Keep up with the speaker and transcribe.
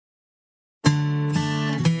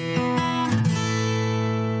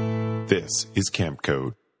This is Camp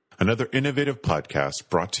Code, another innovative podcast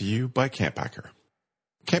brought to you by Camp Hacker.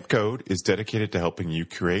 Camp Code is dedicated to helping you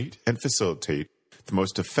create and facilitate the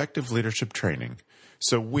most effective leadership training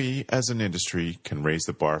so we as an industry can raise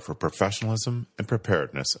the bar for professionalism and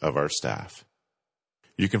preparedness of our staff.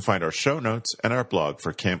 You can find our show notes and our blog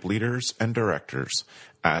for camp leaders and directors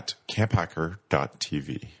at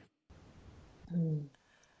camphacker.tv.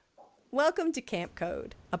 Welcome to Camp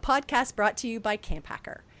Code, a podcast brought to you by Camp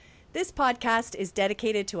Hacker. This podcast is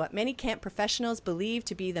dedicated to what many camp professionals believe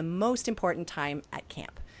to be the most important time at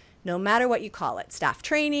camp, no matter what you call it, staff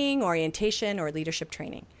training, orientation, or leadership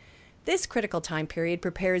training. This critical time period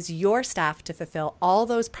prepares your staff to fulfill all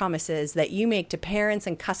those promises that you make to parents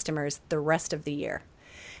and customers the rest of the year.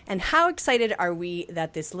 And how excited are we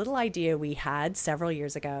that this little idea we had several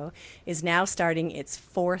years ago is now starting its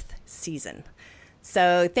fourth season.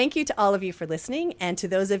 So thank you to all of you for listening, and to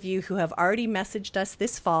those of you who have already messaged us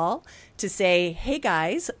this fall to say, hey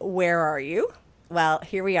guys, where are you? Well,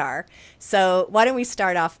 here we are. So why don't we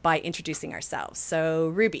start off by introducing ourselves? So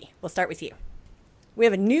Ruby, we'll start with you. We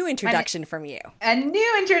have a new introduction from you. A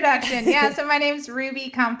new introduction. Yeah, so my name's Ruby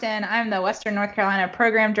Compton. I'm the Western North Carolina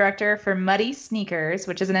Program Director for Muddy Sneakers,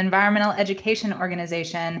 which is an environmental education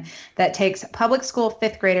organization that takes public school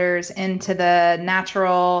fifth graders into the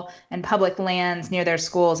natural and public lands near their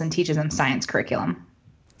schools and teaches them science curriculum.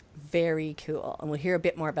 Very cool. And we'll hear a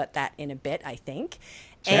bit more about that in a bit, I think.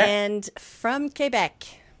 Sure. And from Quebec.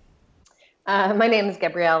 My name is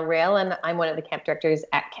Gabrielle Rail, and I'm one of the camp directors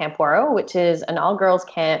at Camp Waro, which is an all-girls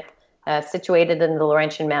camp situated in the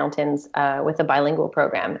Laurentian Mountains with a bilingual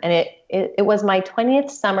program. And it was my 20th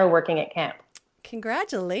summer working at camp.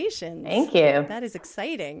 Congratulations. Thank you. That is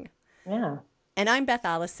exciting. Yeah. And I'm Beth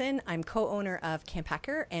Allison. I'm co-owner of Camp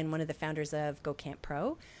Hacker and one of the founders of Go Camp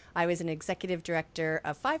Pro. I was an executive director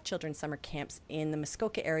of 5 children's summer camps in the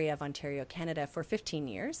Muskoka area of Ontario, Canada for 15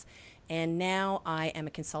 years. And now I am a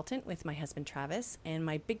consultant with my husband, Travis. And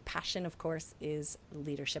my big passion, of course, is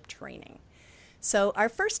leadership training. So our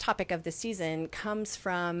first topic of the season comes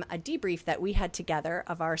from a debrief that we had together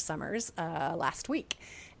of our summers last week.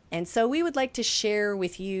 And so we would like to share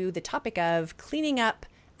with you the topic of cleaning up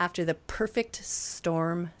after the perfect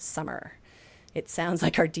storm summer. It sounds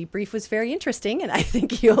like our debrief was very interesting, and I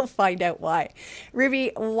think you'll find out why.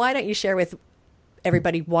 Ruby, why don't you share with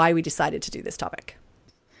everybody why we decided to do this topic?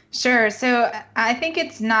 Sure. So I think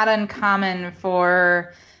it's not uncommon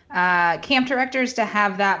for camp directors to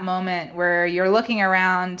have that moment where you're looking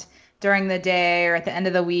around during the day or at the end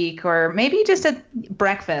of the week, or maybe just at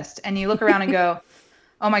breakfast, and you look around and go,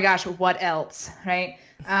 oh my gosh, what else, right?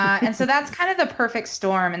 And so that's kind of the perfect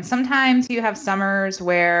storm. And sometimes you have summers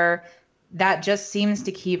where that just seems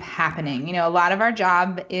to keep happening. You know, a lot of our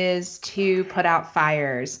job is to put out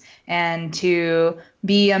fires and to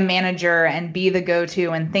be a manager and be the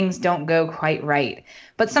go-to when things don't go quite right.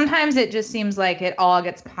 But sometimes it just seems like it all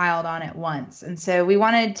gets piled on at once. And so we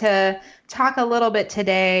wanted to talk a little bit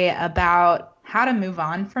today about how to move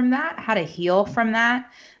on from that, how to heal from that,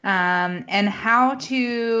 and how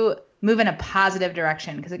to move in a positive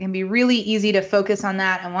direction, because it can be really easy to focus on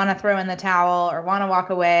that and want to throw in the towel or want to walk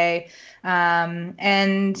away,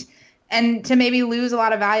 and to maybe lose a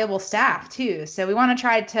lot of valuable staff too. So we want to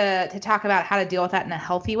try to talk about how to deal with that in a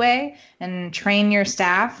healthy way and train your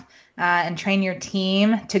staff and train your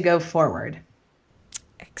team to go forward.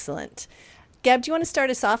 Excellent. Gab, do you want to start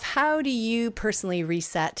us off? How do you personally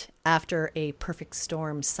reset after a perfect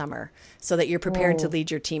storm summer so that you're prepared to lead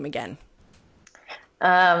your team again? We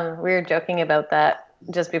were joking about that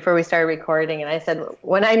just before we started recording, and I said,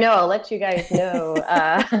 when I know, I'll let you guys know.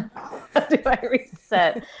 How do I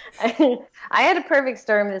reset? I had a perfect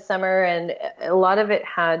storm this summer, and a lot of it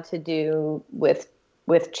had to do with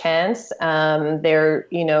chance. There,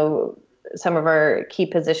 some of our key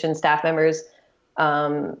position staff members,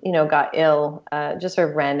 got ill, just sort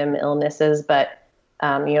of random illnesses, but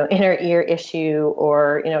inner ear issue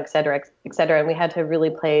or, et cetera, et cetera. And we had to really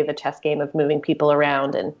play the chess game of moving people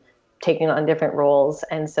around and taking on different roles.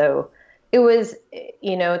 And so it was,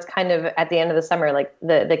 it's kind of at the end of the summer, like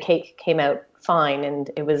the cake came out fine and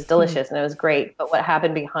it was delicious and it was great. But what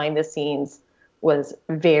happened behind the scenes was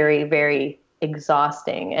very, very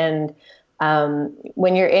exhausting. And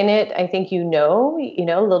when you're in it, I think you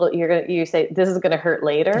say this is going to hurt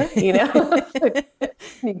later. You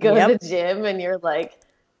go to the gym and you're like,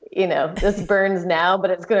 this burns now, but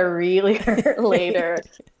it's going to really hurt later.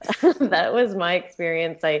 That was my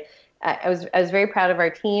experience. I was very proud of our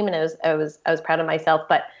team, and I was proud of myself.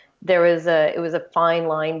 But it was a fine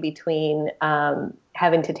line between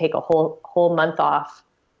having to take a whole month off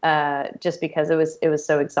just because it was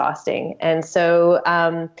so exhausting. And so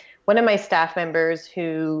one of my staff members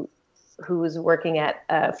who was working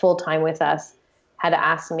at full time with us had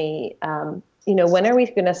asked me, when are we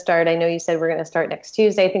going to start? I know you said we're going to start next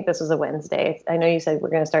Tuesday. I think this was a Wednesday. I know you said we're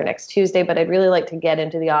going to start next Tuesday, but I'd really like to get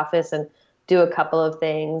into the office and do a couple of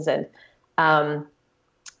things. And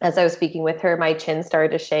as I was speaking with her, my chin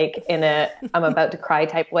started to shake in a I'm about to cry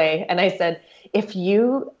type way. And I said, if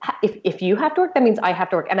you have to work, that means I have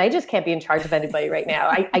to work. And I just can't be in charge of anybody right now.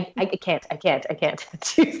 I can't.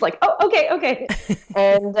 She's like, oh, okay.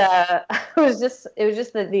 And it was just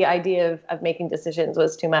the idea of making decisions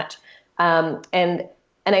was too much. And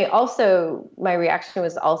I also, my reaction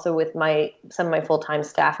was also with some of my full-time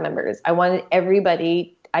staff members. I wanted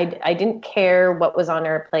everybody, I didn't care what was on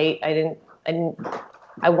our plate.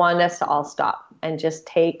 I wanted us to all stop and just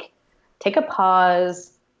take a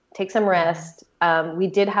pause, take some rest. We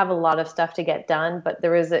did have a lot of stuff to get done, but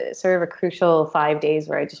there was a sort of a crucial 5 days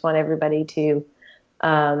where I just want everybody to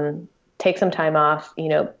take some time off,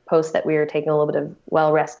 post that we were taking a little bit of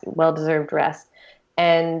well-deserved rest.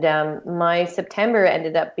 And my September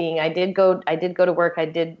ended up being, I did go to work.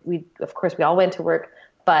 We all went to work,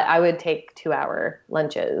 but I would take 2-hour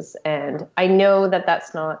lunches. And I know that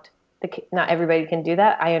that's not everybody can do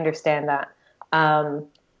that. I understand that.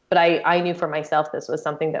 But I knew for myself this was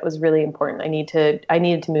something that was really important. I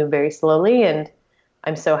needed to move very slowly, and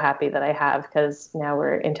I'm so happy that I have, because now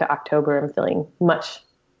we're into October. I'm feeling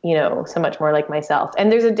so much more like myself.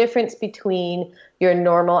 And there's a difference between your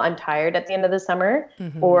normal I'm tired at the end of the summer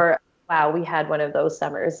or wow, we had one of those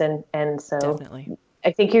summers. And so definitely.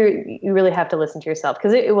 I think you really have to listen to yourself,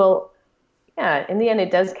 because it will, in the end it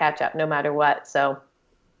does catch up no matter what. So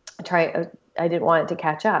I didn't want it to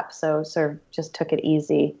catch up. So sort of just took it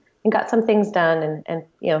easy and got some things done and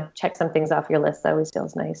check some things off your list. That always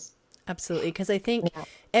feels nice. Absolutely. Because I think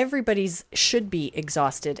everybody's should be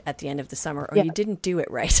exhausted at the end of the summer, or you didn't do it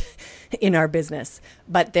right in our business.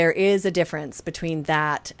 But there is a difference between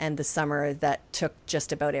that and the summer that took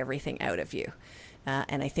just about everything out of you.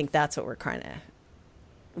 And I think that's what we're kind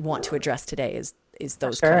of want to address today is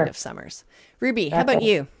those kind of summers. Ruby, how about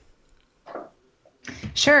you?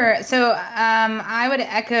 Sure. So I would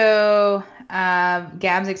echo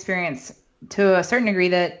Gab's experience to a certain degree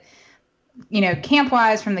that,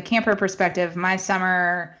 camp-wise, from the camper perspective, my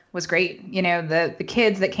summer was great. The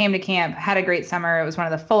kids that came to camp had a great summer. It was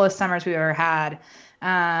one of the fullest summers we've ever had.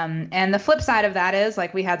 And the flip side of that is,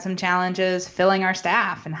 we had some challenges filling our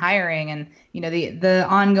staff and hiring, and, the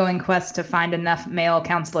ongoing quest to find enough male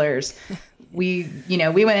counselors. We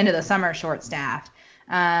went into the summer short-staffed.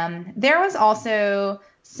 There was also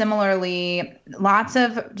similarly lots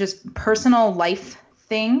of just personal life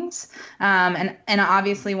things. And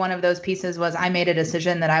obviously one of those pieces was I made a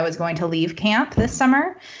decision that I was going to leave camp this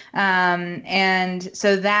summer. And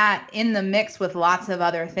so that in the mix with lots of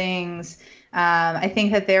other things, I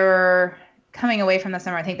think that there were, coming away from the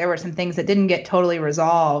summer, I think there were some things that didn't get totally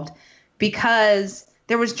resolved because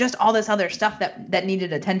there was just all this other stuff that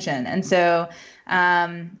needed attention. And so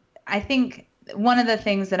I think one of the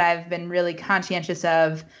things that I've been really conscientious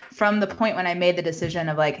of from the point when I made the decision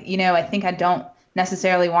of I think I don't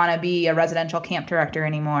necessarily want to be a residential camp director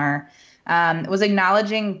anymore, was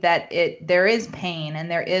acknowledging that there is pain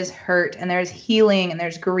and there is hurt and there's healing and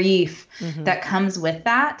there's grief that comes with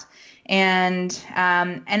that. And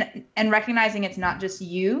recognizing it's not just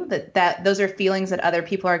you, that those are feelings that other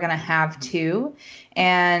people are going to have too.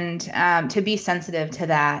 And to be sensitive to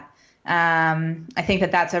that. I think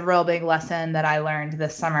that that's a real big lesson that I learned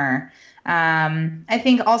this summer. I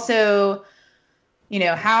think also,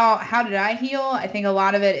 how did I heal? I think a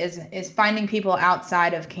lot of it is finding people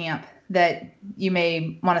outside of camp that you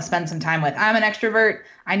may want to spend some time with. I'm an extrovert.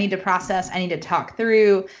 I need to process. I need to talk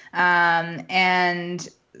through. And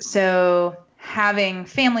so having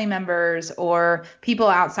family members or people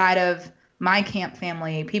outside of my camp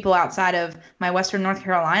family, people outside of my Western North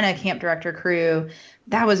Carolina camp director crew,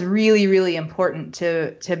 that was really, really important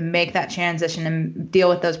to make that transition and deal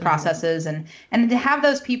with those processes and to have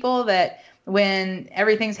those people that when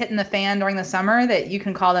everything's hitting the fan during the summer, that you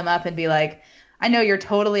can call them up and be like, I know you're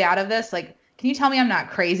totally out of this. Can you tell me I'm not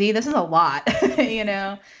crazy? This is a lot,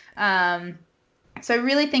 So I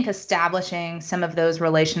really think establishing some of those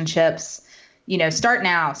relationships, start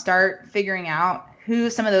now, start figuring out who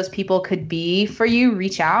some of those people could be for you,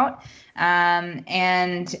 reach out,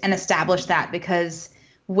 and establish that, because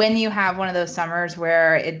when you have one of those summers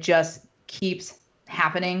where it just keeps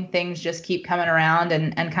happening, things just keep coming around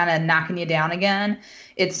and kind of knocking you down again,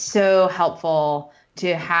 it's so helpful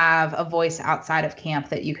to have a voice outside of camp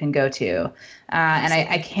that you can go to. And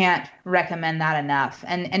I can't recommend that enough.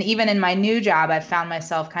 And even in my new job, I've found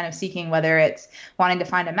myself kind of seeking, whether it's wanting to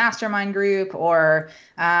find a mastermind group or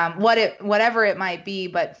whatever it might be,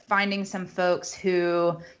 but finding some folks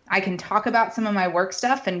who I can talk about some of my work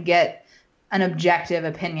stuff and get an objective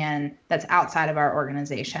opinion that's outside of our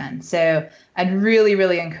organization. So I'd really,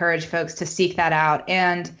 really encourage folks to seek that out.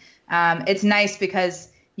 And it's nice because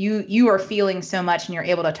you are feeling so much and you're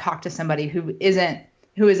able to talk to somebody who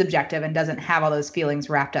is objective and doesn't have all those feelings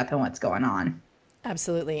wrapped up in what's going on.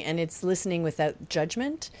 Absolutely. And it's listening without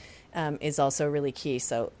judgment is also really key.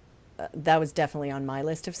 So that was definitely on my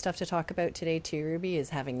list of stuff to talk about today too, Ruby, is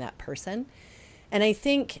having that person. And I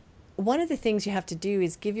think one of the things you have to do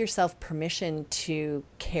is give yourself permission to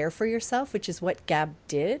care for yourself, which is what Gab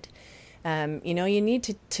did. You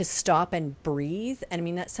need to stop and breathe. And I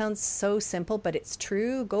mean, that sounds so simple, but it's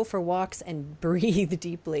true. Go for walks and breathe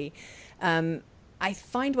deeply. I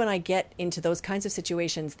find when I get into those kinds of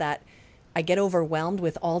situations that I get overwhelmed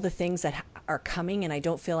with all the things that are coming, and I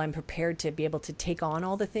don't feel I'm prepared to be able to take on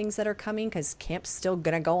all the things that are coming because camp's still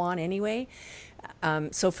going to go on anyway.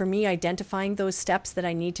 So for me, identifying those steps that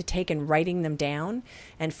I need to take and writing them down,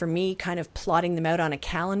 and for me, kind of plotting them out on a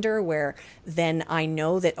calendar where then I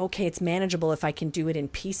know that, okay, it's manageable if I can do it in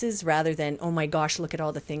pieces rather than, oh my gosh, look at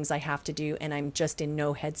all the things I have to do and I'm just in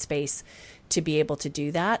no headspace to be able to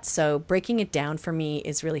do that. So breaking it down for me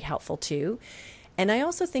is really helpful too. And I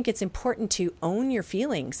also think it's important to own your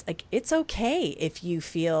feelings. Like, it's okay if you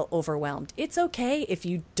feel overwhelmed. It's okay if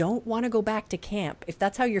you don't want to go back to camp. If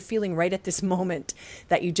that's how you're feeling right at this moment,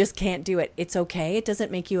 that you just can't do it, it's okay. It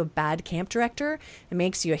doesn't make you a bad camp director. It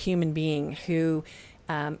makes you a human being who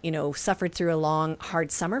suffered through a long,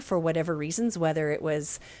 hard summer for whatever reasons, whether it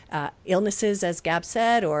was illnesses, as Gab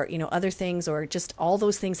said, or, other things, or just all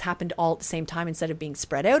those things happened all at the same time instead of being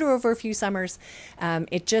spread out over a few summers.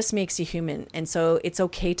 It just makes you human. And so it's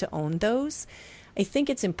okay to own those. I think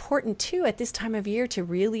it's important too at this time of year to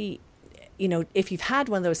really, if you've had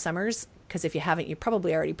one of those summers, because if you haven't, you're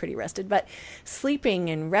probably already pretty rested, but sleeping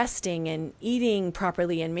and resting and eating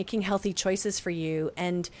properly and making healthy choices for you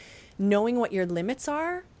and knowing what your limits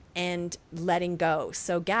are and letting go.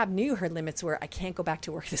 So Gab knew her limits were, I can't go back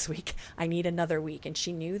to work this week. I need another week. And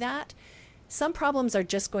she knew that. Some problems are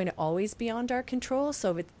just going to always be beyond our control.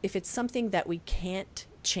 So if it's something that we can't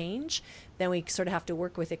change, then we sort of have to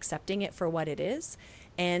work with accepting it for what it is.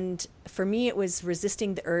 And for me, it was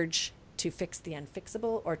resisting the urge to fix the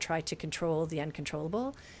unfixable or try to control the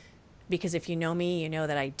uncontrollable. Because if you know me, you know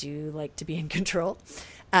that I do like to be in control.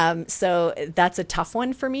 So that's a tough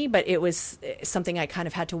one for me, but it was something I kind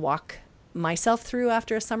of had to walk myself through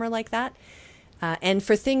after a summer like that. And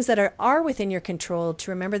for things that are within your control,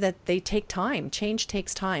 to remember that they take time. Change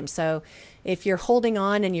takes time. So if you're holding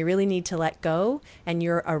on and you really need to let go and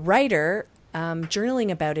you're a writer,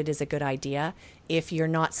 journaling about it is a good idea. If you're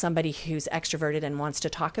not somebody who's extroverted and wants to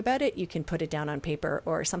talk about it, you can put it down on paper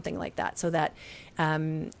or something like that, so that,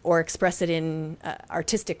 or express it in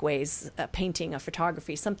artistic ways, painting, a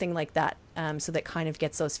photography, something like that, so that kind of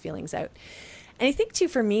gets those feelings out. And I think too,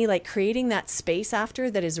 for me, like creating that space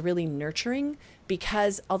after that is really nurturing,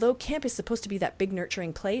 because although camp is supposed to be that big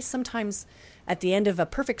nurturing place, sometimes at the end of a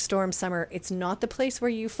perfect storm summer, it's not the place where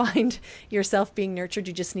you find yourself being nurtured.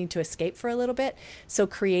 You just need to escape for a little bit. So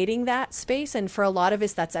creating that space, and for a lot of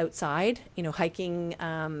us, that's outside, hiking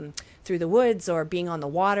through the woods or being on the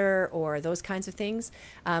water or those kinds of things.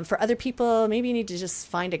 For other people, maybe you need to just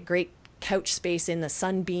find a great couch space in the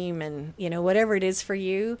sunbeam and, whatever it is for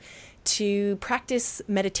you, to practice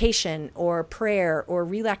meditation or prayer or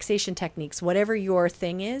relaxation techniques, whatever your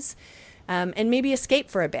thing is. And maybe escape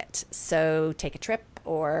for a bit. So take a trip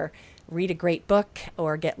or read a great book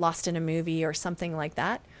or get lost in a movie or something like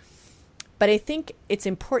that. But I think it's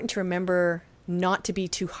important to remember not to be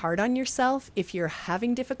too hard on yourself if you're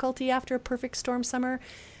having difficulty after a perfect storm summer.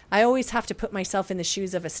 I always have to put myself in the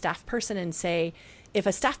shoes of a staff person and say, if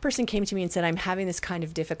a staff person came to me and said, I'm having this kind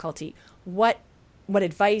of difficulty, what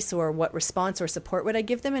advice or what response or support would I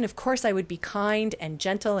give them? And of course, I would be kind and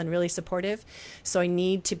gentle and really supportive. So I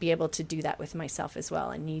need to be able to do that with myself as well.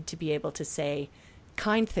 I need to be able to say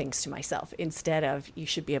kind things to myself instead of, you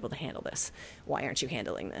should be able to handle this. Why aren't you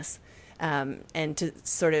handling this? And to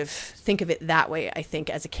sort of think of it that way, I think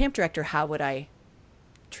as a camp director, how would I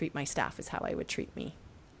treat my staff is how I would treat me.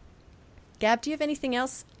 Gab, do you have anything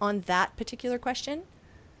else on that particular question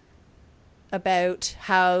about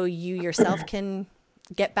how you yourself can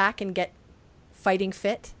get back and get fighting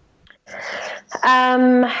fit?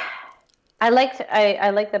 I like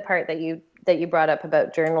the part that you brought up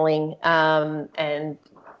about journaling, and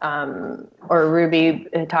or Ruby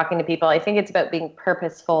talking to people, I think it's about being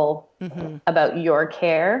purposeful about your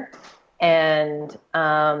care and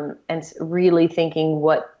really thinking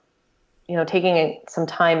what, taking some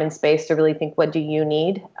time and space to really think, what do you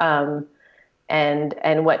need?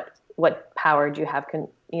 And what power do you have,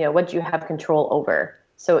 what do you have control over?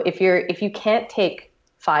 So if you can't take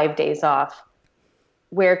 5 days off,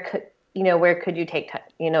 where could you take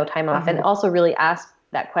time off? And also really ask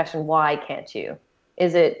that question, why can't you?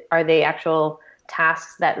 Are they actual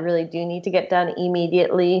tasks that really do need to get done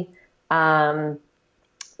immediately?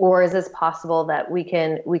 Or is this possible that we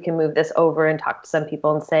can move this over and talk to some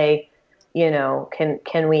people and say,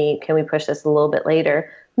 can we push this a little bit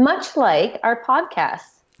later? Much like our podcast,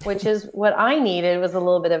 which is what I needed, was a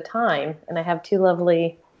little bit of time. And I have two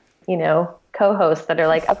lovely, co-hosts that are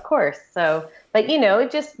like, of course. So, but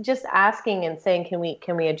just asking and saying,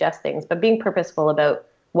 can we adjust things, but being purposeful about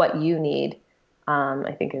what you need,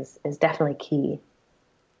 I think is definitely key.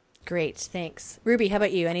 Great. Thanks. Ruby, how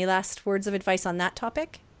about you? Any last words of advice on that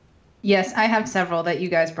topic? Yes, I have several that you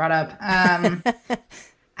guys brought up.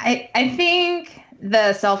 I think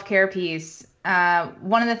the self-care piece,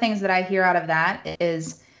 one of the things that I hear out of that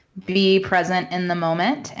is be present in the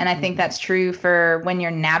moment. And I think that's true for when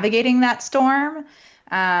you're navigating that storm,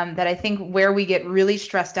 that I think where we get really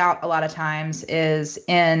stressed out a lot of times is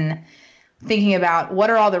in thinking about what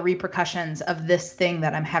are all the repercussions of this thing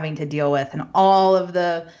that I'm having to deal with, and all of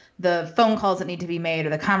the phone calls that need to be made, or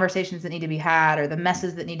the conversations that need to be had, or the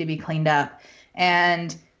messes that need to be cleaned up.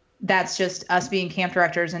 And that's just us being camp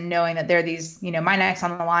directors and knowing that there are these, my neck's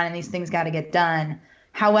on the line and these things got to get done.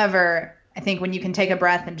 However, I think when you can take a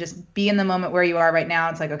breath and just be in the moment where you are right now,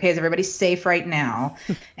 it's like, okay, is everybody safe right now?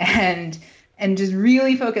 and just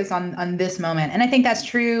really focus on this moment. And I think that's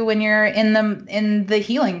true when you're in the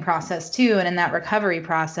healing process too, and in that recovery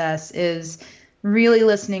process, is really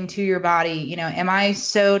listening to your body. Am I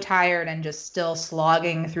so tired and just still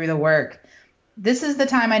slogging through the work? This is the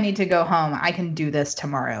time I need to go home. I can do this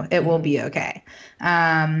tomorrow. It will be okay.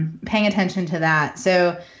 Paying attention to that.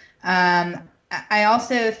 So I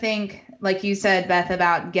also think, like you said, Beth,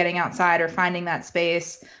 about getting outside or finding that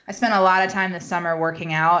space. I spent a lot of time this summer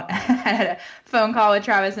working out. I had a phone call with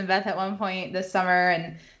Travis and Beth at one point this summer,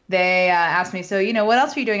 and they asked me, so, what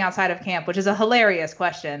else are you doing outside of camp? Which is a hilarious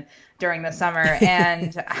question during the summer.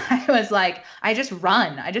 And I was like, I just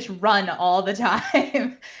run all the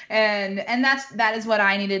time. and that is what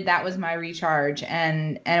I needed. That was my recharge.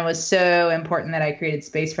 And it was so important that I created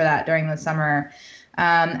space for that during the summer.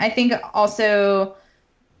 I think also,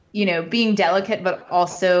 being delicate, but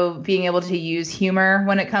also being able to use humor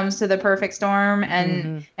when it comes to the perfect storm,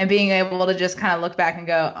 and being able to just kind of look back and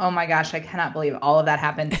go, oh my gosh, I cannot believe all of that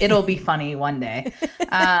happened. It'll be funny one day.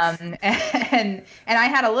 And I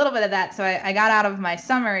had a little bit of that. So I got out of my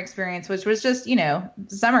summer experience, which was just,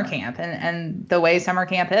 summer camp and the way summer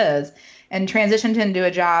camp is, and transitioned into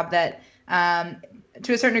a job that,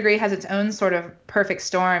 to a certain degree, has its own sort of perfect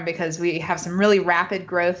storm, because we have some really rapid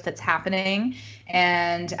growth that's happening.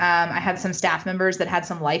 And I had some staff members that had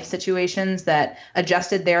some life situations that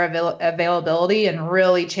adjusted their availability and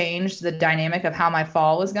really changed the dynamic of how my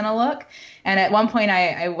fall was going to look. And at one point,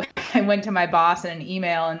 I went to my boss in an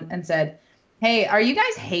email and said, hey, are you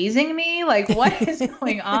guys hazing me? Like, what is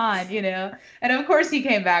going on? And of course he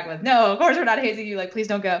came back with, no, of course we're not hazing you. Like, please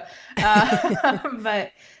don't go.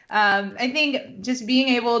 But I think just being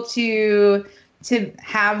able to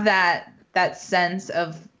have that sense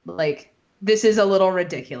of like, this is a little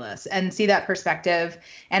ridiculous, and see that perspective.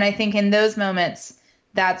 And I think in those moments,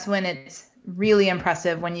 that's when it's really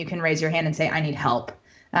impressive when you can raise your hand and say, I need help.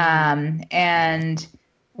 And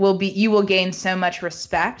you will gain so much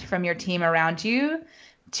respect from your team around you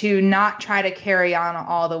to not try to carry on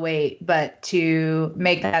all the weight, but to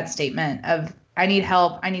make that statement of, I need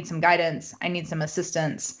help. I need some guidance. I need some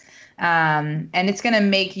assistance. And it's going to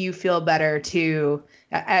make you feel better too.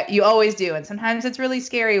 You always do. And sometimes it's really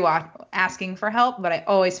scary asking for help, but I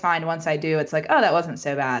always find once I do, it's like, oh, that wasn't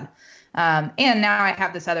so bad. And now I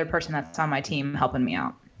have this other person that's on my team helping me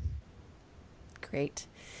out. Great.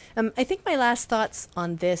 I think my last thoughts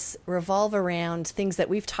on this revolve around things that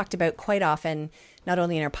we've talked about quite often, not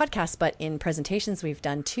only in our podcast, but in presentations we've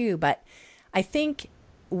done too. But I think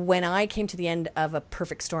when I came to the end of a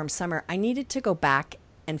perfect storm summer, I needed to go back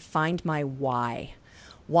and find my why.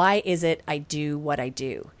 Why is it I do what I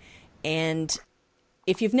do? And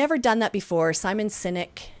if you've never done that before, Simon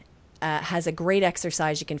Sinek has a great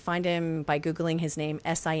exercise. You can find him by Googling his name,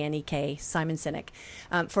 Sinek, Simon Sinek,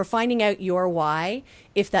 for finding out your why,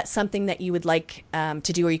 if that's something that you would like to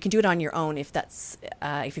do, or you can do it on your own if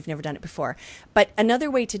you've never done it before. But another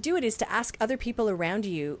way to do it is to ask other people around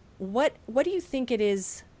you, what do you think it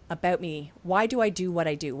is about me? Why do I do what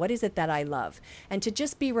I do? What is it that I love? And to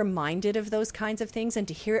just be reminded of those kinds of things, and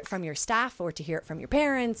to hear it from your staff, or to hear it from your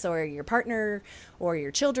parents or your partner or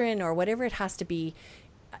your children or whatever it has to be,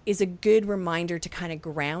 is a good reminder to kind of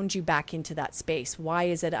ground you back into that space. Why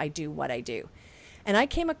is it I do what I do? And I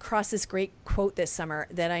came across this great quote this summer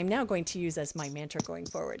that I'm now going to use as my mantra going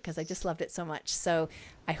forward, because I just loved it so much. So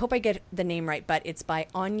I hope I get the name right, but it's by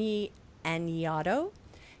Anya Anyato.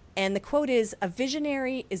 And the quote is, "A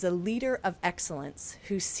visionary is a leader of excellence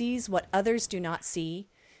who sees what others do not see,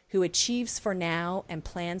 who achieves for now and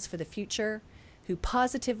plans for the future, who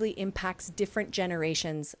positively impacts different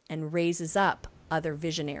generations and raises up other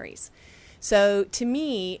visionaries." So to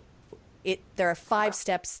me, there are 5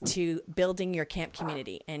 steps to building your camp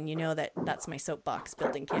community. And you know that's my soapbox,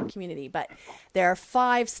 building camp community. But there are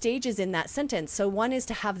 5 stages in that sentence. So one is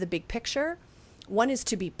to have the big picture. One is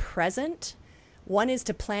to be present. One is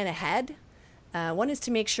to plan ahead. One is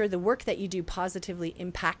to make sure the work that you do positively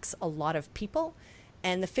impacts a lot of people.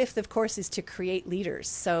 And the 5th, of course, is to create leaders.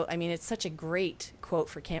 So, I mean, it's such a great quote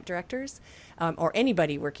for camp directors or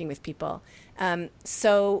anybody working with people.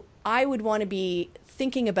 So I would want to be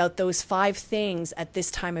thinking about those 5 things at this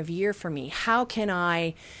time of year for me. How can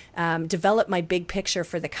I develop my big picture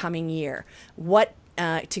for the coming year?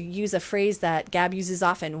 To use a phrase that Gab uses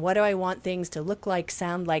often, what do I want things to look like,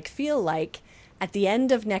 sound like, feel like at the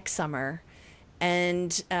end of next summer?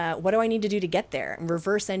 And what do I need to do to get there? And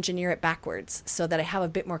reverse engineer it backwards so that I have a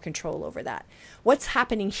bit more control over that. What's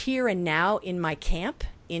happening here and now in my camp,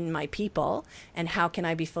 in my people, and how can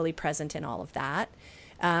I be fully present in all of that?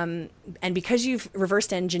 And because you've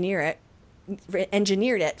reversed engineered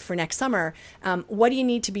it for next summer, what do you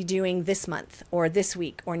need to be doing this month or this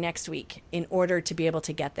week or next week in order to be able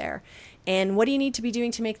to get there? And what do you need to be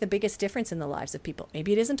doing to make the biggest difference in the lives of people?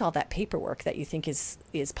 Maybe it isn't all that paperwork that you think is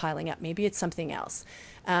piling up. Maybe it's something else.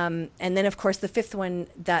 And then, of course, the 5th one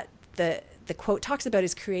that the quote talks about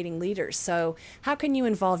is creating leaders. So how can you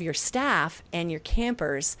involve your staff and your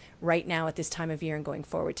campers right now at this time of year and going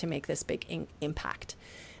forward to make this big impact?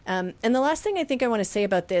 And the last thing I think I want to say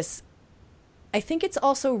about this, I think it's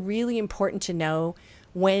also really important to know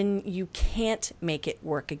when you can't make it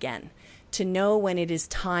work again, to know when it is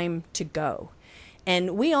time to go.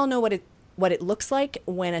 And we all know what it looks like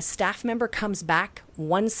when a staff member comes back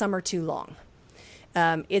one summer too long.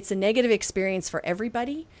 It's a negative experience for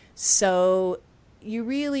everybody. So you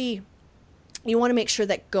want to make sure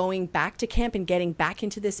that going back to camp and getting back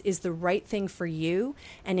into this is the right thing for you,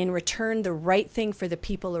 and in return, the right thing for the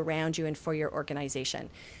people around you and for your organization.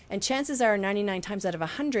 And chances are 99 times out of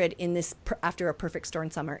 100 in this, after a perfect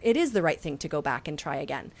storm summer, it is the right thing to go back and try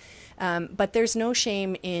again. But there's no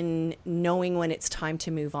shame in knowing when it's time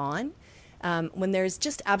to move on. When there's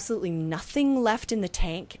just absolutely nothing left in the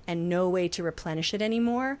tank and no way to replenish it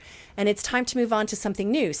anymore, and it's time to move on to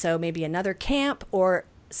something new. So maybe another camp or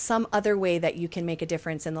some other way that you can make a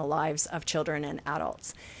difference in the lives of children and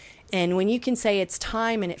adults. And when you can say it's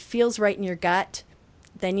time and it feels right in your gut,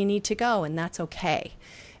 then you need to go, and that's okay.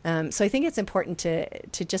 So I think it's important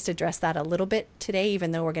to just address that a little bit today,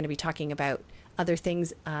 even though we're going to be talking about other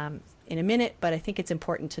things in a minute. But I think it's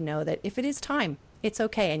important to know that if it is time, it's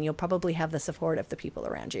okay, and you'll probably have the support of the people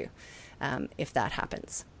around you if that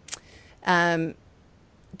happens.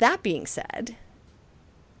 That being said,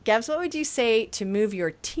 Gabs, what would you say to move your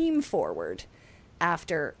team forward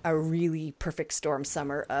after a really perfect storm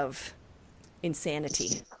summer of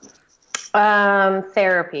insanity?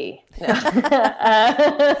 Therapy. No.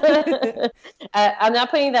 I'm not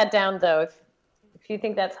putting that down, though. If you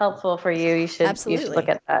think that's helpful for you, you should look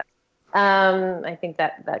at that. I think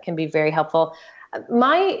that can be very helpful.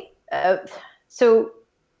 So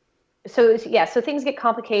things get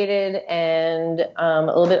complicated and a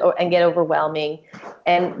little bit and get overwhelming,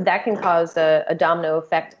 and that can cause a domino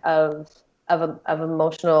effect of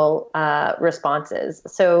emotional responses.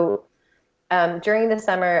 So during the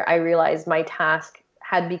summer, I realized my task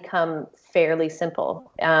had become fairly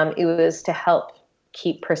simple. It was to help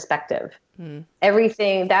keep perspective.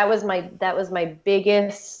 Everything that was my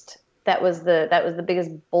biggest. That was the biggest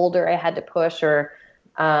boulder I had to push or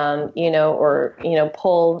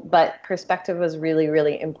pull, but perspective was really,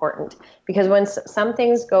 really important, because when some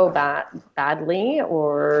things go badly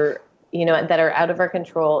or, that are out of our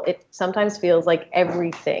control, it sometimes feels like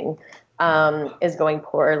everything is going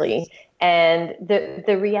poorly. And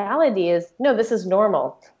the reality is, no, this is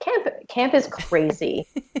normal. Camp is crazy.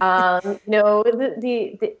 No,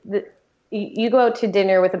 you go out to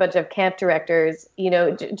dinner with a bunch of camp directors,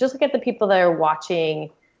 just look at the people that are watching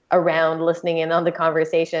around, listening in on the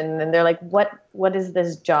conversation, and they're like, what is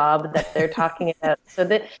this job that they're talking about? So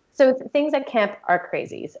things at camp are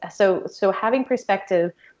crazy. So having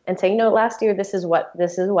perspective and saying, last year this is what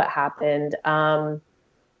happened. Or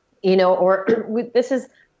this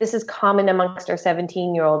is common amongst our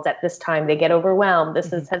 17-year-olds at this time. They get overwhelmed. This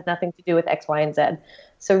has nothing to do with X, Y, and Z.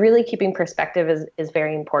 So really keeping perspective is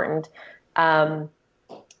very important. And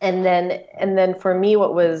then for me,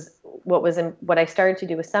 what I started to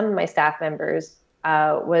do with some of my staff members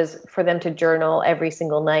was for them to journal every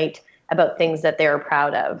single night about things that they were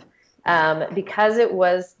proud of. Because it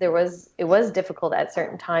was difficult at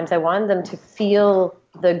certain times. I wanted them to feel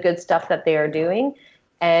the good stuff that they are doing,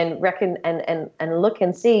 and reckon and look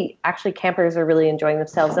and see, actually campers are really enjoying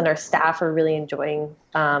themselves, and our staff are really enjoying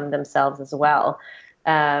themselves as well.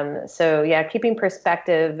 So yeah, keeping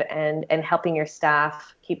perspective and helping your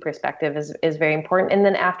staff keep perspective is very important. And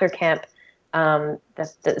then after camp,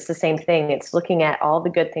 that's the same thing. It's looking at all the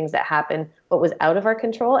good things that happened, what was out of our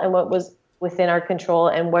control and what was within our control,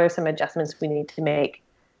 and what are some adjustments we need to make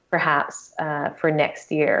perhaps for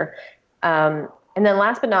next year. And then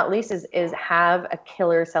last but not least is have a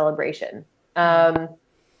killer celebration.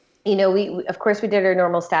 We of course we did our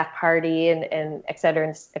normal staff party and et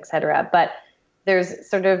cetera, but there's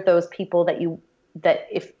sort of those people that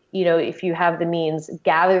if you have the means,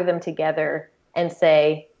 gather them together and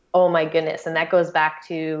say, oh my goodness. And that goes back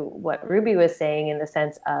to what Ruby was saying in the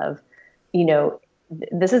sense of,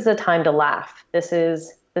 this is a time to laugh. This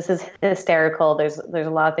is hysterical. There's a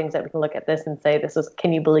lot of things that we can look at this and say,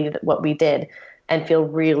 can you believe what we did? And feel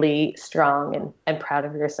really strong and proud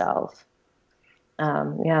of yourself.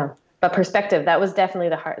 But perspective, that was definitely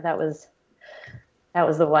that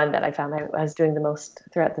was the one that I found I was doing the most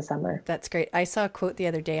throughout the summer. That's great. I saw a quote the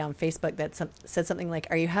other day on Facebook that said something like,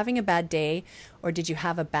 are you having a bad day, or did you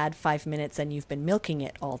have a bad 5 minutes and you've been milking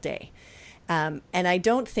it all day? And I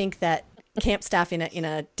don't think that camp staff in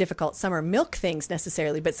a difficult summer milk things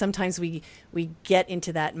necessarily, but sometimes we get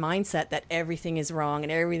into that mindset that everything is wrong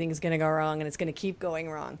and everything is going to go wrong and it's going to keep going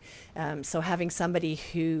wrong. So having somebody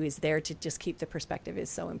who is there to just keep the perspective is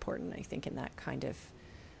so important, I think, in that kind of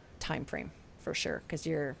time frame, for sure, because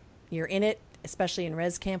you're in it, especially in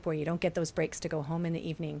res camp where you don't get those breaks to go home in the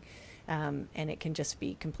evening, and it can just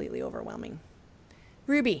be completely overwhelming.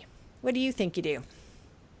 Ruby, what do you think you do?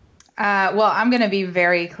 Well, I'm going to be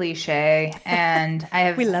very cliche, and I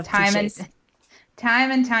have we love time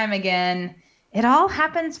and time again. It all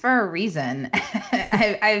happens for a reason.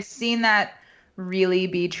 I've seen that really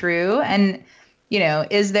be true. And,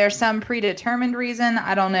 is there some predetermined reason?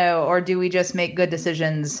 I don't know. Or do we just make good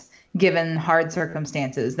decisions given hard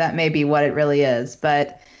circumstances? That may be what it really is.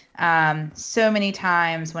 But so many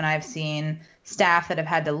times when I've seen staff that have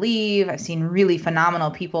had to leave, I've seen really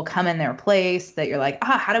phenomenal people come in their place that you're like,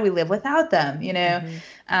 how do we live without them?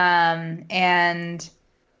 Mm-hmm. And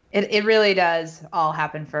it really does all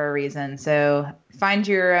happen for a reason. So find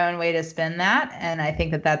your own way to spin that. And I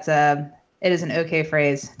think that it is an okay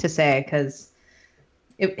phrase to say, because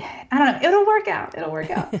I don't know, it'll work out.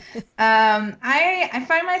 I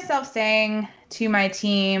find myself saying to my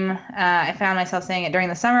team, I found myself saying it during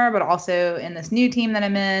the summer, but also in this new team that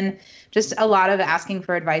I'm in, just a lot of asking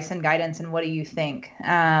for advice and guidance and what do you think?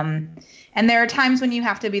 And there are times when you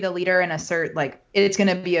have to be the leader and assert like it's going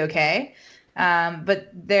to be okay.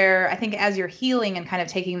 But I think as you're healing and kind of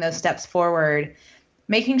taking those steps forward,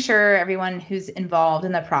 making sure everyone who's involved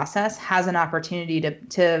in the process has an opportunity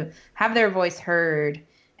to have their voice heard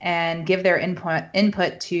and give their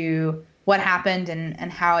input to what happened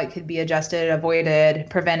and how it could be adjusted, avoided,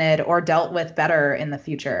 prevented, or dealt with better in the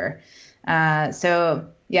future. So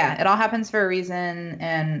yeah, it all happens for a reason.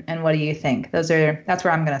 And what do you think? That's where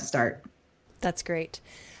I'm going to start. That's great.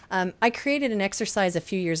 I created an exercise a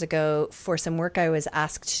few years ago for some work I was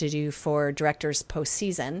asked to do for directors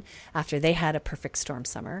postseason after they had a perfect storm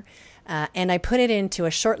summer. And I put it into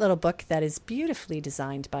a short little book that is beautifully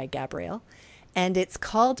designed by Gabrielle. And it's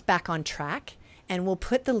called Back on Track. And we'll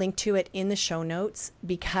put the link to it in the show notes,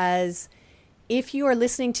 because if you are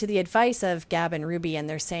listening to the advice of Gab and Ruby and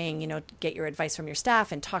they're saying, get your advice from your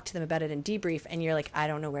staff and talk to them about it and debrief, and you're like, I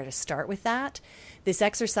don't know where to start with that, this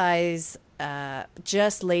exercise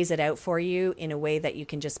just lays it out for you in a way that you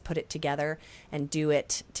can just put it together and do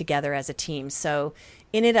it together as a team. So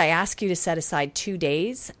in it, I ask you to set aside 2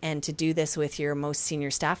 days and to do this with your most senior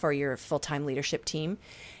staff or your full-time leadership team.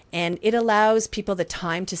 And it allows people the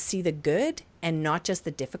time to see the good and not just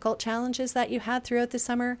the difficult challenges that you had throughout the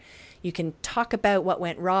summer. You can talk about what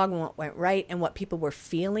went wrong and what went right and what people were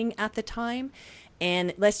feeling at the time.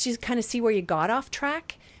 And let's just kind of see where you got off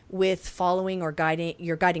track with following or guiding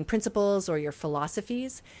your guiding principles or your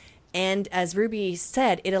philosophies. And as Ruby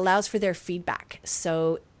said, it allows for their feedback.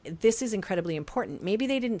 So this is incredibly important. Maybe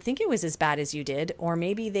they didn't think it was as bad as you did, or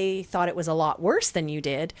maybe they thought it was a lot worse than you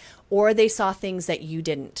did, or they saw things that you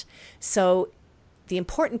didn't. So the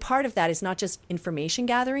important part of that is not just information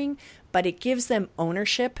gathering, but it gives them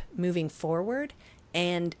ownership moving forward.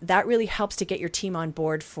 And that really helps to get your team on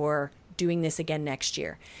board for doing this again next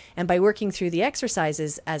year. And by working through the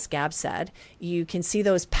exercises, as Gab said, you can see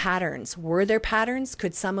those patterns. Were there patterns?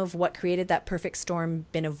 Could some of what created that perfect storm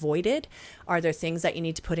been avoided? Are there things that you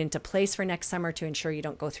need to put into place for next summer to ensure you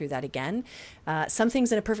don't go through that again? Some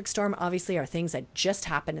things in a perfect storm obviously are things that just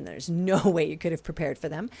happen and there's no way you could have prepared for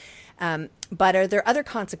them. But are there other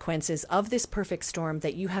consequences of this perfect storm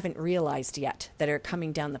that you haven't realized yet that are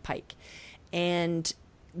coming down the pike? And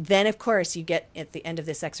then, of course, you get at the end of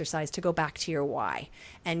this exercise to go back to your why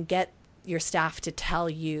and get your staff to tell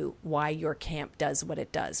you why your camp does what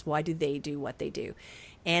it does. Why do they do what they do?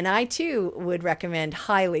 And I, too, would recommend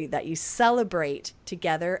highly that you celebrate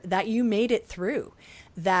together that you made it through,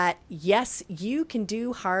 that, yes, you can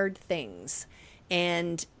do hard things.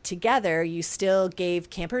 And together, you still gave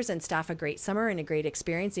campers and staff a great summer and a great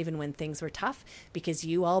experience, even when things were tough, because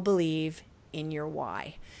you all believe in your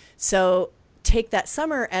why. So take that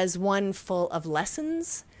summer as one full of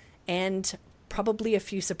lessons and probably a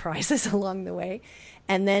few surprises along the way,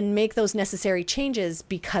 and then make those necessary changes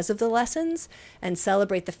because of the lessons and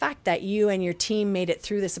celebrate the fact that you and your team made it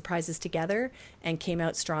through the surprises together and came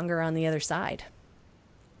out stronger on the other side.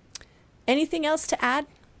 Anything else to add?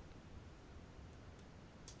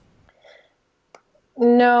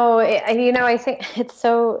 No, I think it's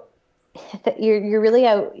so that you're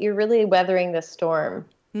really weathering the storm.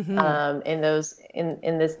 Mm-hmm.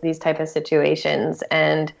 In these type of situations,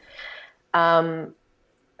 and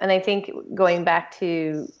I think going back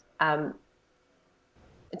to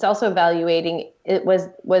it's also evaluating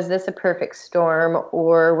was this a perfect storm,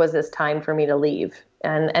 or was this time for me to leave?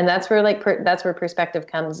 And that's where that's where perspective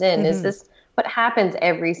comes in. Mm-hmm. Is this what happens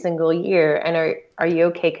every single year, and are you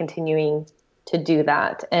okay continuing to do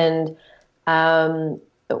that? And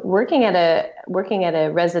working at a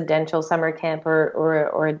residential summer camp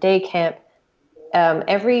or a day camp,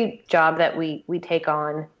 every job that we take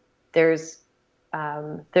on, there's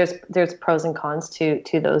pros and cons to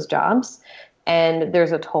those jobs, and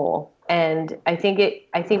there's a toll. And I think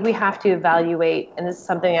we have to evaluate, and this is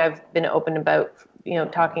something I've been open about,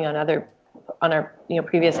 talking on our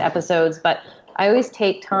previous episodes, but I always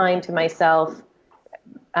take time to myself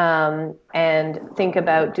and think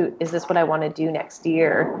about, is this what I want to do next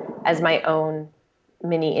year, as my own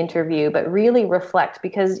mini interview, but really reflect,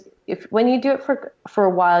 because when you do it for a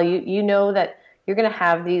while, you know that you're going to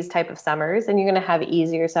have these type of summers and you're going to have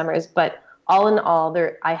easier summers, but all in all,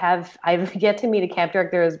 I've yet to meet a camp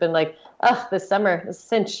director who's been like, oh, this summer is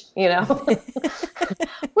cinch, woo,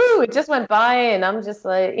 it just went by and I'm just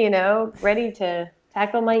like, ready to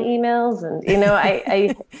tackle my emails. And,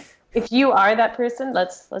 I if you are that person,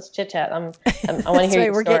 let's chit chat. I want to hear your story.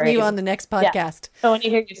 We're getting you on the next podcast. Yeah, I want to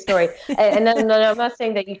hear your story. And then I'm not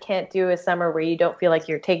saying that you can't do a summer where you don't feel like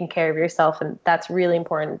you're taking care of yourself, and that's really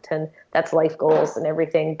important, and that's life goals and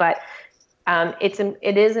everything. But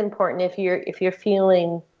it is important if you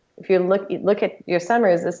look at your summer.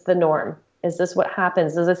 Is this the norm? Is this what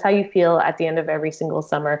happens? Is this how you feel at the end of every single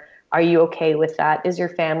summer? Are you okay with that? Is your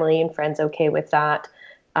family and friends okay with that?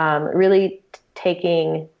 Really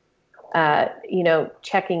taking.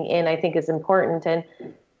 Checking in, I think, is important.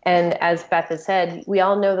 And as Beth has said, we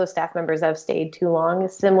all know those staff members that have stayed too long.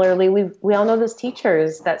 Similarly, we all know those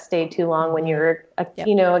teachers that stayed too long when you're a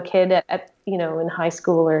kid at in high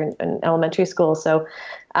school or in elementary school. So,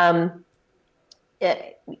 so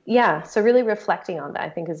really reflecting on that, I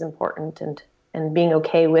think, is important, and being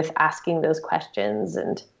okay with asking those questions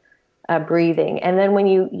and breathing. And then when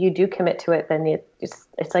you do commit to it, then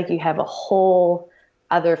it's like you have a whole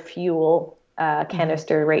other fuel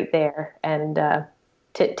canister right there, and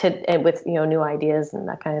and with new ideas and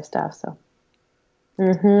that kind of stuff. So,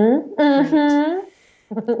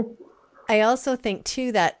 I also think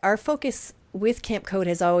too that our focus with Camp Code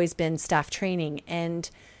has always been staff training, and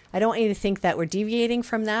I don't want you to think that we're deviating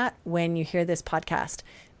from that when you hear this podcast,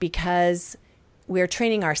 because we're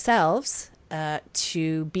training ourselves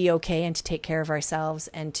to be okay and to take care of ourselves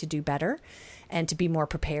and to do better and to be more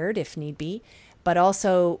prepared if need be. But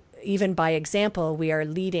also, even by example, we are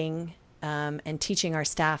leading and teaching our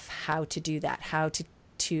staff how to do that, how to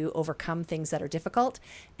to overcome things that are difficult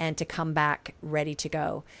and to come back ready to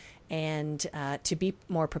go, and to be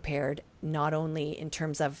more prepared, not only in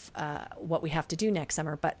terms of what we have to do next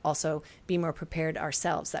summer, but also be more prepared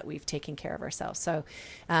ourselves, that we've taken care of ourselves. So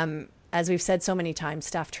as we've said so many times,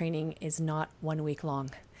 staff training is not 1 week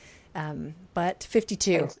long, but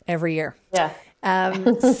 52 every year. Yeah.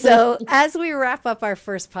 So as we wrap up our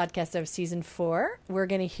first podcast of season 4, we're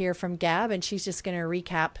going to hear from Gab, and she's just going to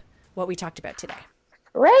recap what we talked about today.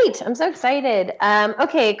 Right. I'm so excited.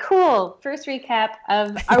 Okay, cool. First recap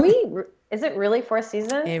of, is it really 4th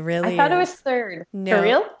season? It really I thought is. It was 3rd. No. For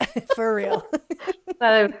real? For real.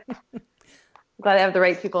 I'm glad I have the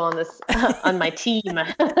right people on this, on my team.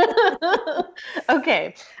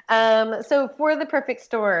 Okay. So for the perfect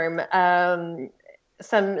storm,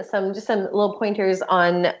 some little pointers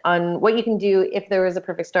on what you can do if there was a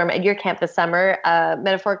perfect storm at your camp this summer,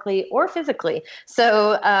 metaphorically or physically.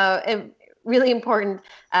 So, really important.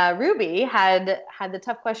 Ruby had the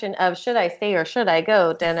tough question of, should I stay or should I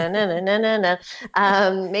go?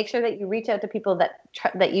 Make sure that you reach out to people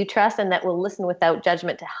that you trust and that will listen without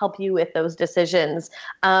judgment to help you with those decisions.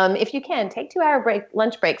 If you can, take 2-hour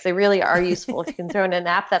lunch breaks. They really are useful. If you can throw in a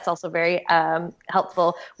nap, that's also very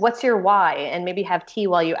helpful. What's your why? And maybe have tea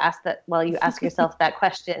while you ask yourself that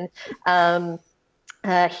question.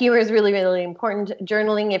 Here is really, really important.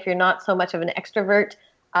 Journaling, if you're not so much of an extrovert.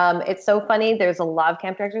 It's so funny. There's a lot of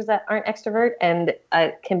camp directors that aren't extrovert, and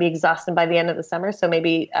can be exhausted by the end of the summer. So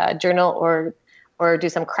maybe journal or do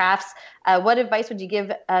some crafts. What advice would you give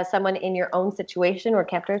someone in your own situation? Where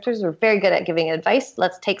camp directors are very good at giving advice.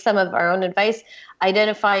 Let's take some of our own advice.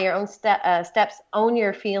 Identify your own steps. Own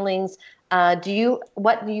your feelings. What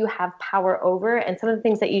do you have power over? And some of the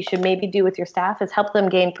things that you should maybe do with your staff is help them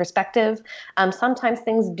gain perspective. Sometimes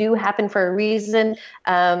things do happen for a reason.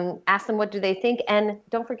 Ask them, what do they think? And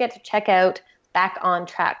don't forget to check out Back on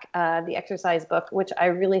Track, the exercise book, which I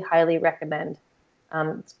really highly recommend.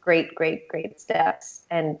 It's great steps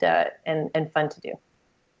and fun to do.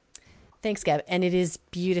 Thanks, Gab. And it is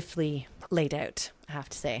beautifully laid out, I have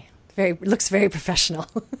to say. Looks very professional.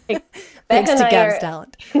 Thanks to Gab's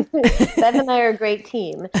talent. Beth and I are a great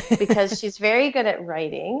team because she's very good at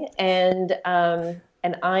writing, and I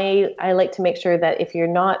like to make sure that if you're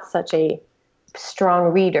not such a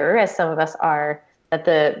strong reader as some of us are,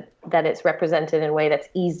 that it's represented in a way that's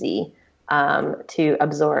easy to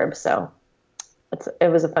absorb. So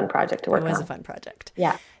it was a fun project to work on. It was a fun project.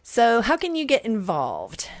 Yeah. So how can you get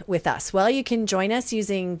involved with us? Well, you can join us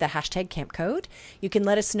using the hashtag CampCode. You can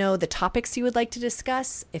let us know the topics you would like to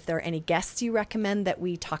discuss, if there are any guests you recommend that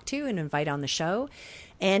we talk to and invite on the show,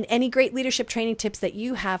 and any great leadership training tips that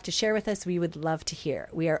you have to share with us, we would love to hear.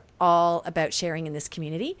 We are all about sharing in this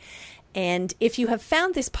community. And if you have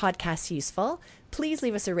found this podcast useful, please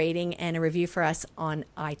leave us a rating and a review for us on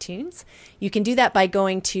iTunes. You can do that by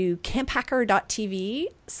going to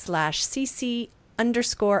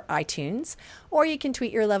camphacker.tv/cc_iTunes, or you can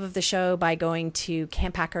tweet your love of the show by going to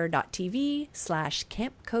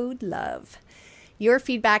camphacker.tv/campcodelove. Your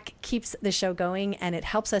feedback keeps the show going, and it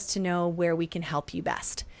helps us to know where we can help you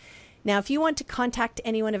best. Now, if you want to contact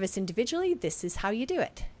any one of us individually, this is how you do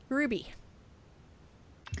it. Ruby.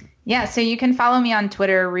 Yeah, so you can follow me on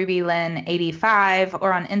Twitter, RubyLynn85,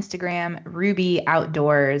 or on Instagram, Ruby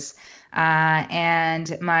Outdoors.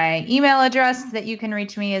 And my email address that you can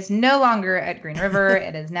reach me is no longer at Green River.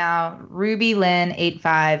 It is now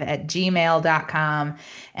rubylynn85@gmail.com.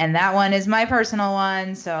 And that one is my personal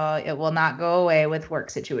one, so it will not go away with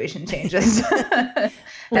work situation changes as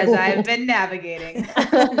I've been navigating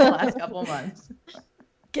the last couple months.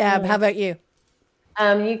 Gab, how about you?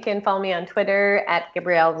 You can follow me on Twitter at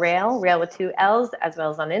Gabrielle Rail with 2 L's, as well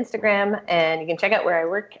as on Instagram. And you can check out where I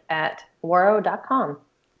work at waro.com.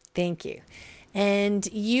 Thank you. And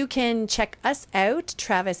you can check us out,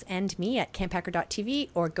 Travis and me, at camphacker.tv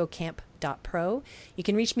or gocamp.pro. You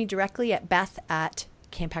can reach me directly at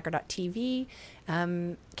beth@camphacker.tv.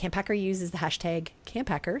 Camphacker uses the hashtag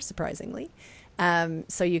camphacker, surprisingly.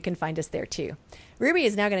 So you can find us there too. Ruby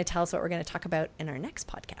is now going to tell us what we're going to talk about in our next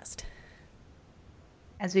podcast.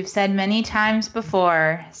 As we've said many times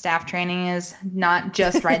before, staff training is not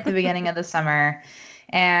just right at the beginning of the summer.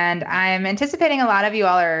 And I'm anticipating a lot of you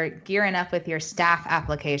all are gearing up with your staff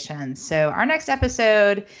applications. So our next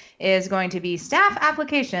episode is going to be staff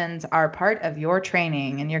applications are part of your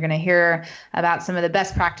training. And you're going to hear about some of the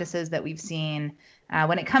best practices that we've seen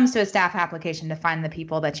when it comes to a staff application to find the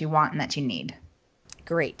people that you want and that you need.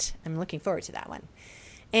 Great. I'm looking forward to that one.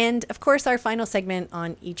 And of course, our final segment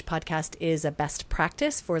on each podcast is a best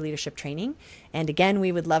practice for leadership training. And again,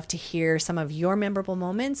 we would love to hear some of your memorable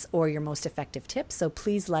moments or your most effective tips. So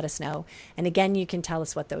please let us know. And again, you can tell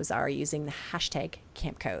us what those are using the hashtag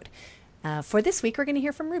CampCode. For this week, we're going to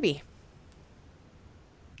hear from Ruby.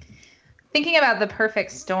 Thinking about the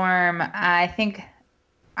perfect storm, I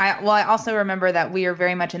also remember that we are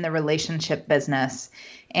very much in the relationship business.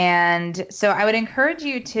 And so I would encourage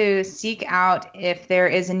you to seek out, if there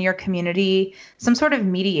is in your community, some sort of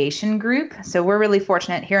mediation group. So we're really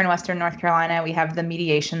fortunate here in Western North Carolina. We have the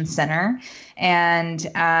Mediation Center, and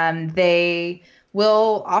they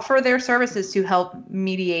will offer their services to help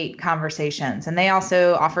mediate conversations. And they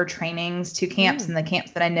also offer trainings to camps, and the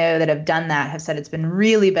camps that I know that have done that have said it's been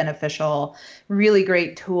really beneficial, really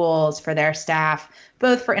great tools for their staff,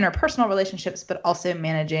 both for interpersonal relationships, but also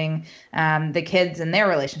managing the kids and their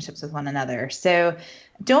relationships with one another. So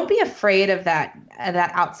don't be afraid of that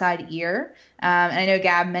outside ear. And I know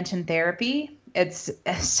Gab mentioned therapy. It's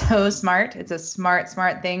so smart. It's a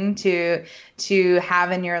smart thing to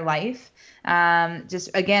have in your life. Just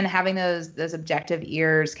again, having those objective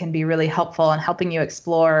ears can be really helpful in helping you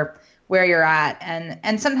explore where you're at.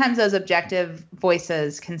 And sometimes those objective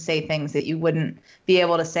voices can say things that you wouldn't be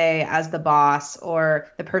able to say as the boss or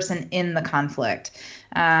the person in the conflict.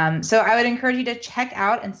 So I would encourage you to check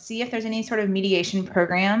out and see if there's any sort of mediation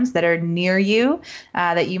programs that are near you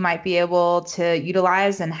that you might be able to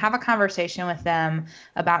utilize, and have a conversation with them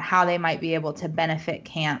about how they might be able to benefit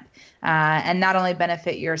camp. And not only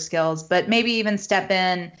benefit your skills, but maybe even step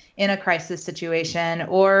in a crisis situation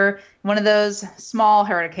or one of those small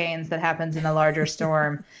hurricanes that happens in a larger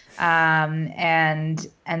storm, and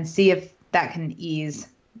see if that can ease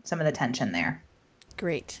some of the tension there.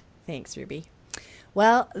 Great. Thanks, Ruby.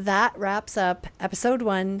 Well, that wraps up episode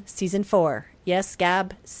 1, season 4. Yes,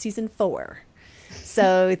 Gab, season 4.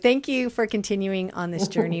 So thank you for continuing on this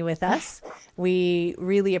journey with us. We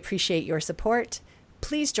really appreciate your support.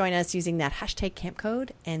 Please join us using that hashtag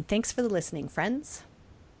CampCode, and thanks for the listening, friends.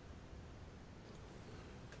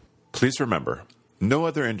 Please remember, no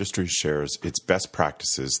other industry shares its best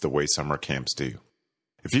practices the way summer camps do.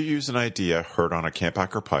 If you use an idea heard on a Camp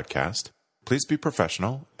Hacker podcast, please be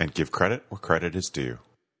professional and give credit where credit is due.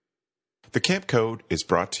 The Camp Code is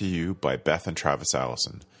brought to you by Beth and Travis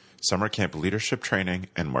Allison, summer camp leadership training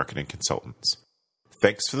and marketing consultants.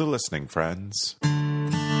 Thanks for the listening, friends.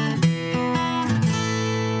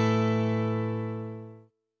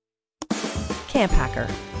 Camp Hacker,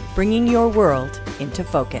 bringing your world into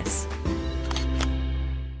focus.